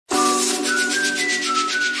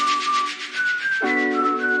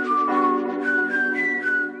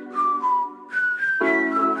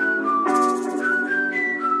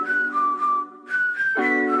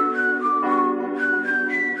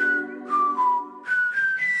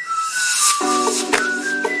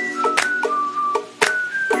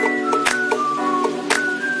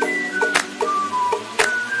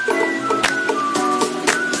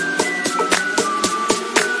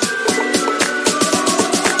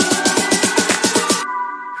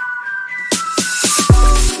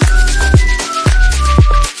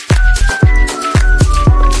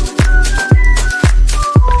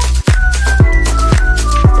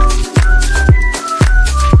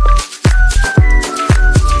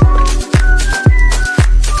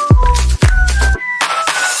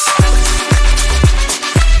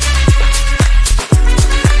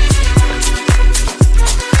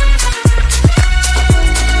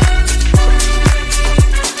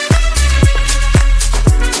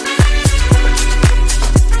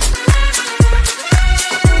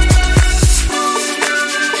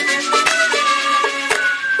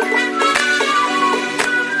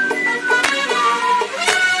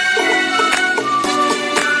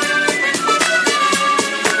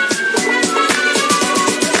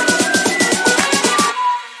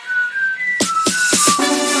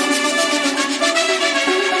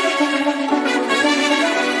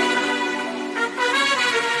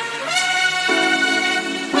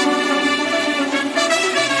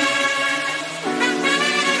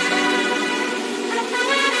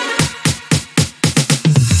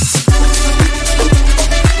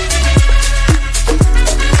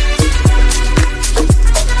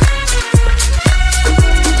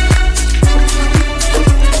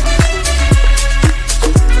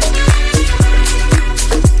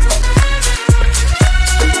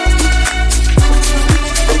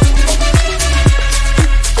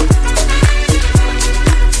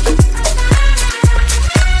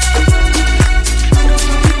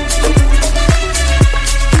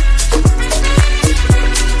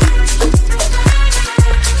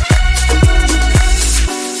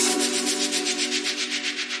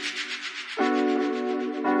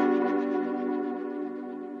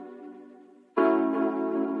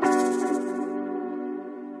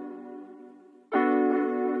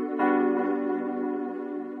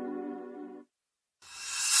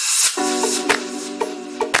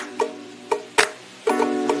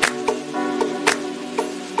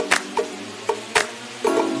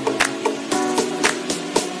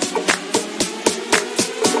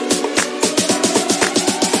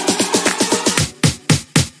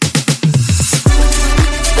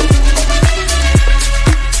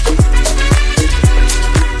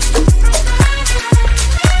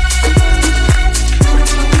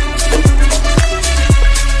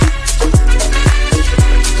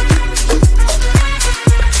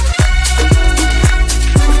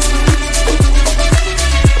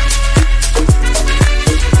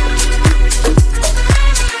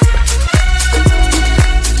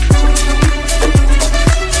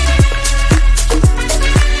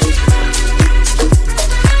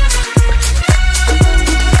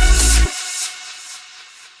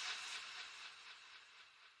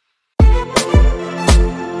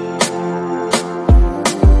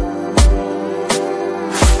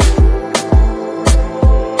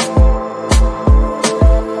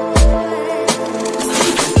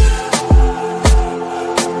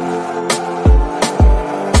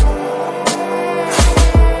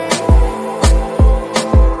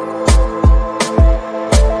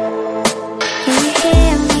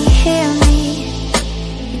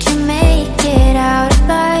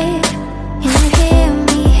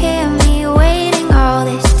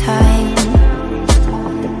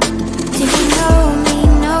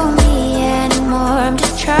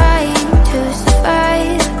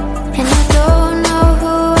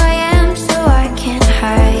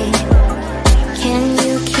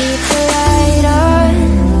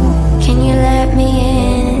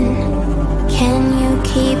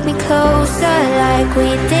closer like we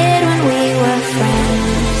did when we were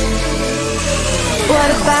friends. What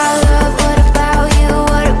about love? What about you?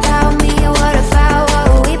 What about me? What about what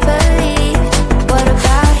we believe? What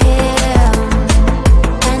about him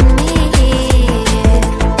and me?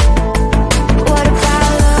 What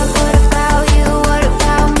about love? What about you? What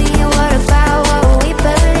about me? What about what we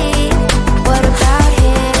believe? What about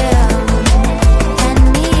him and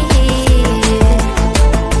me?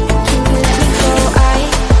 Can you let me go?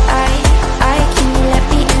 Can you let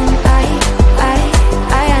me in?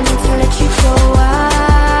 I need to let you go.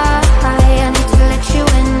 I need to let you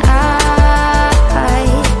in.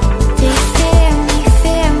 Do you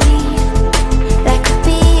fear me, like a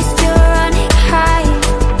beast you're running high?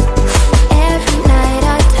 Every night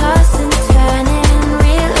I toss and turn and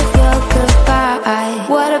relive your goodbye.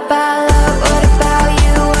 What about love? What about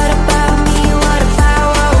you? What about me? What about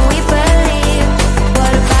what we believe?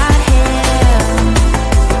 What about him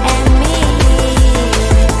and me?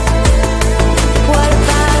 What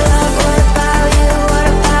about love? What about you? What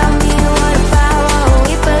about me? What about what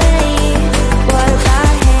we believe? What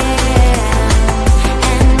about him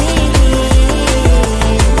and me?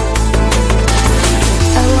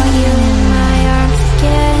 I want you in my arms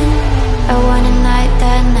again. I want a night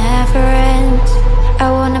that never ends. I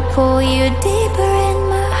wanna pull you deeper in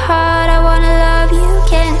my heart. I wanna love you,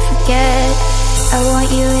 can't forget. I want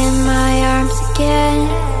you in my arms again.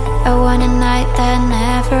 I want a night that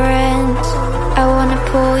never ends. I wanna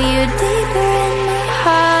pull you deeper in my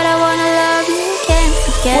heart. I wanna love you, can't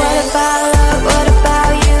forget. What about love? What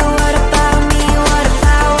about you? What about me? What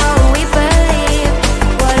about what we believe?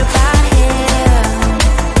 What about him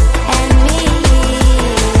and me?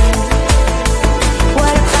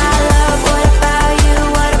 What about love? What about you?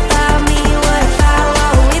 What about me? What about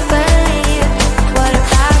what we believe? What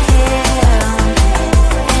about him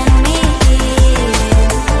and me?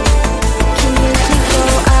 Can you let me go?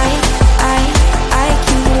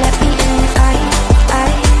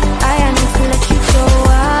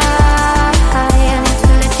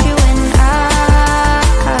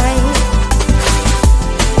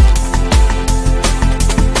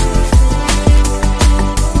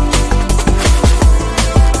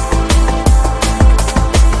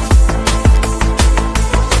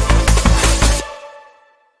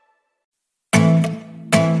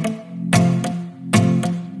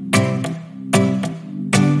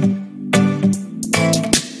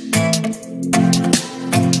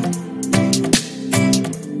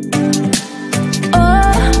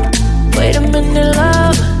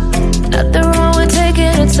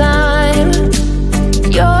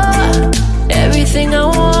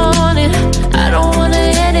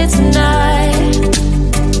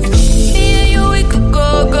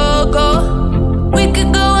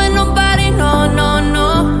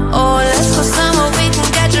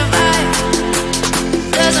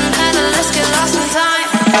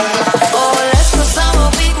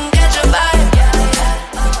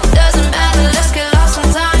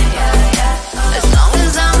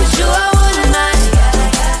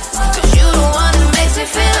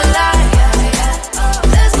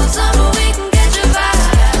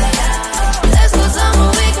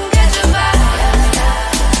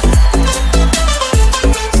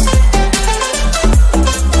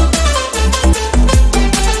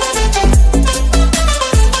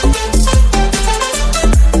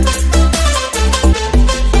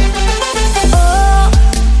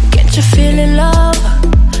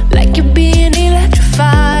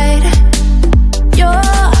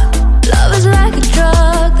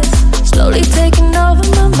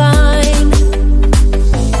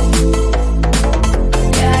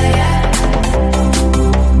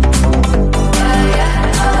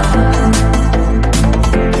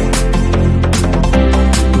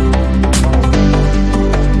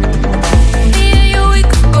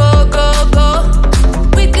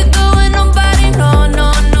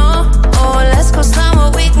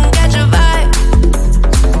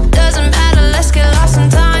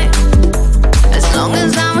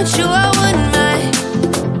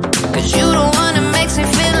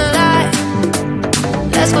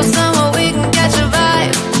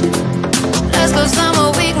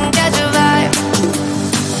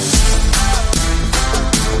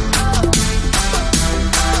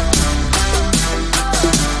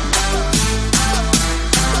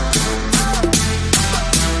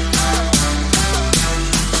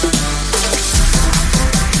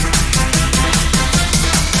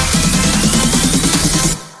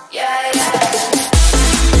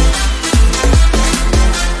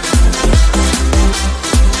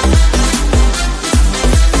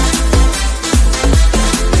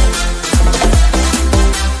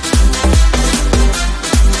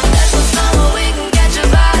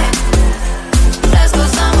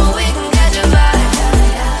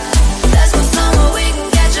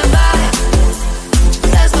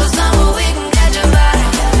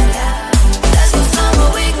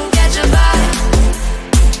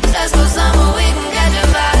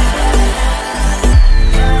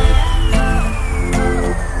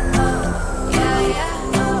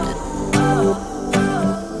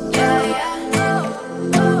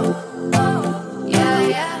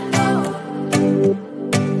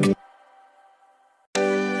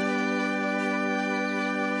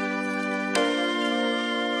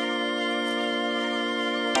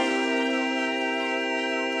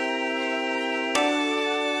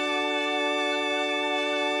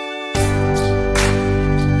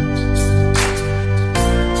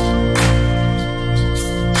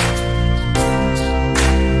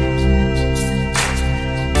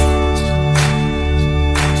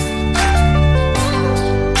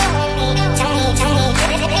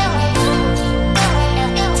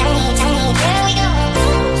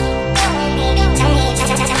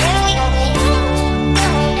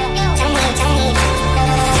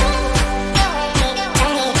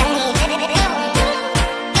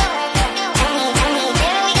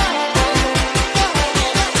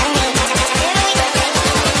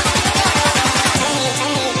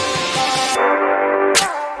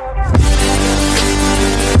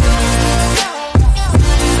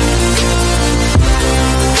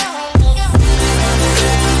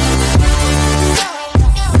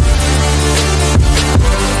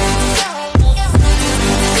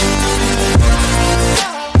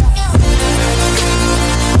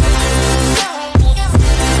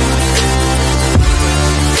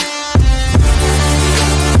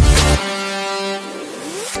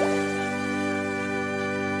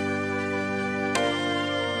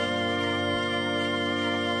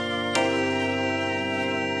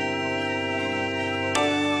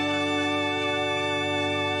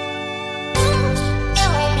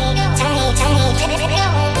 Let's go.